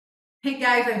Hey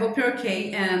guys, I hope you're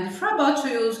okay. And if you're about to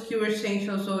use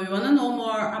Kerassentials or you want to know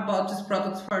more about these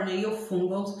products for nail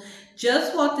fungus,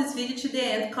 just watch this video to the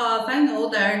end because I know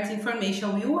that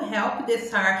information will help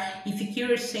decide if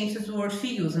Kerassentials is worth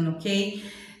using, okay?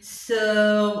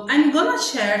 So I'm gonna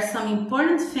share some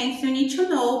important things you need to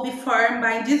know before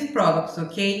buying these products,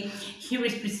 okay? Here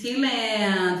is Priscilla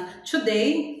and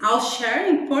today I'll share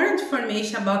important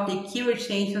information about the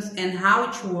Kerassentials and how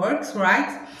it works,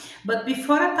 right? But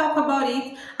before I talk about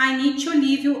it, I need to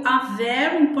leave you a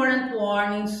very important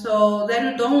warning so that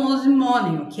you don't lose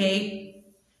money, okay?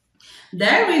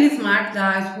 They're really smart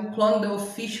guys who clone the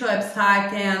official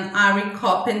website and are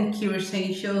recopying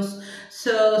Kerassentials.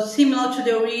 So similar to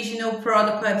the original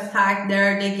product website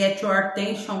there, they get your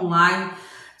attention online.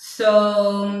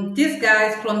 So these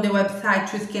guys clone the website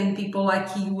to scam people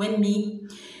like you and me.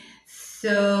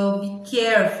 So be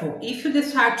careful. If you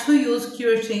decide to use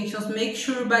Kerassentials, make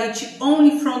sure you buy it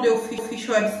only from the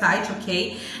official website,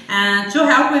 okay? And to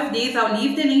help with this, I'll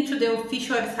leave the link to the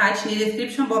official website in the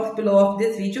description box below of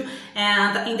this video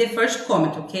and in the first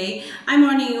comment, okay? I'm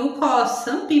warning you because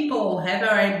some people have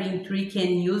already been tricked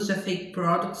and used the fake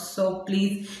products, so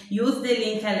please use the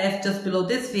link I left just below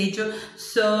this video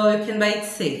so you can buy it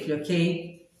safely,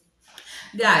 okay?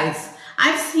 Guys,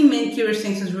 I've seen many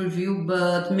Kerassentials review,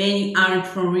 but many aren't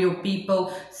from real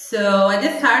people, so I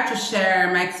decided to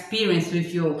share my experience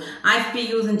with you. I've been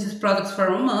using these products for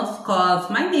a month because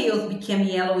my nails became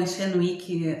yellowish and weak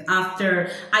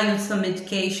after I used some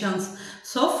medications.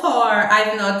 So far,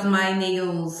 I've noticed my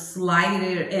nails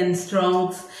lighter and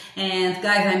strong, and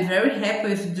guys, I'm very happy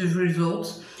with the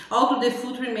results. Although the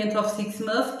full treatment of 6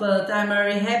 months, but I'm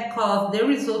very happy because the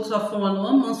results of one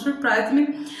month surprised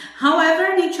me. However,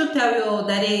 I need to tell you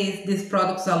that these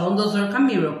products alone doesn't work a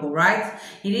miracle, right?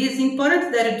 It is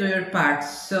important that you do your part.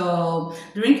 So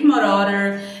drink more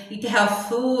water, eat healthy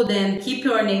food, and keep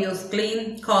your nails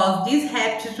clean because these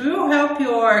habits will help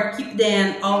you keep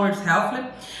them always healthy.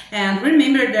 And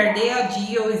remember that the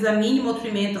ideal is a minimum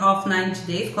treatment of 90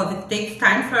 days because it takes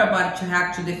time for your body to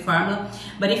react to the formula.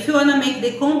 But if you want to make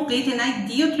the complete and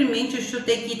ideal treatment, you should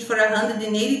take it for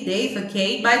 180 days,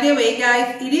 okay? By the way,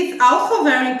 guys, it is also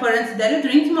very important that you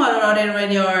drink more water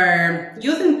when you're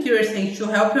using Kerassentials to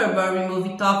help your body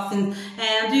remove toxins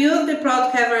and use the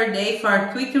product every day for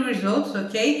quick results,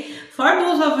 okay? For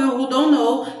those of you who don't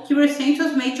know,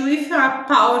 Kerassentials made with a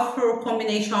powerful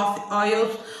combination of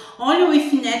oils, only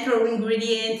with natural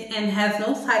ingredients and has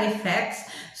no side effects.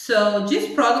 So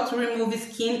this product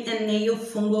removes skin and nail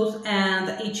fungus and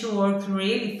it works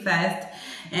really fast.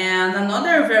 And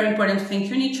another very important thing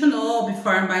you need to know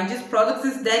before buying these products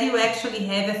is that you actually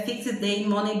have a 6-day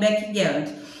money back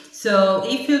guarantee. So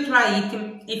if you try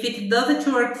it, if it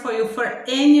doesn't work for you for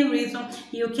any reason,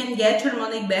 you can get your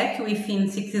money back within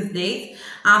 6 days.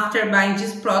 After buying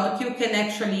this product, you can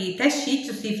actually test it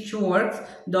to see if it works.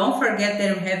 Don't forget that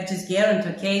you have this guarantee,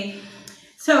 okay?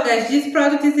 So guys, this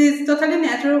product is totally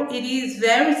natural. It is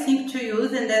very simple to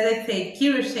use, and as I say,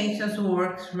 Kerassentials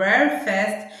works very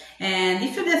fast. And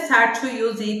if you decide to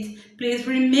use it, please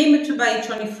remember to buy it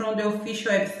only from the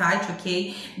official website,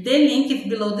 okay? The link is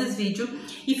below this video.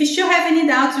 If you still have any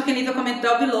doubts, you can leave a comment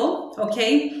down below,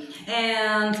 okay?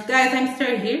 And guys, I'm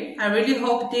still here. I really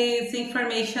hope this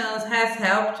information has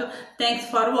helped. Thanks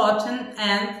for watching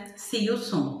and see you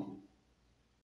soon.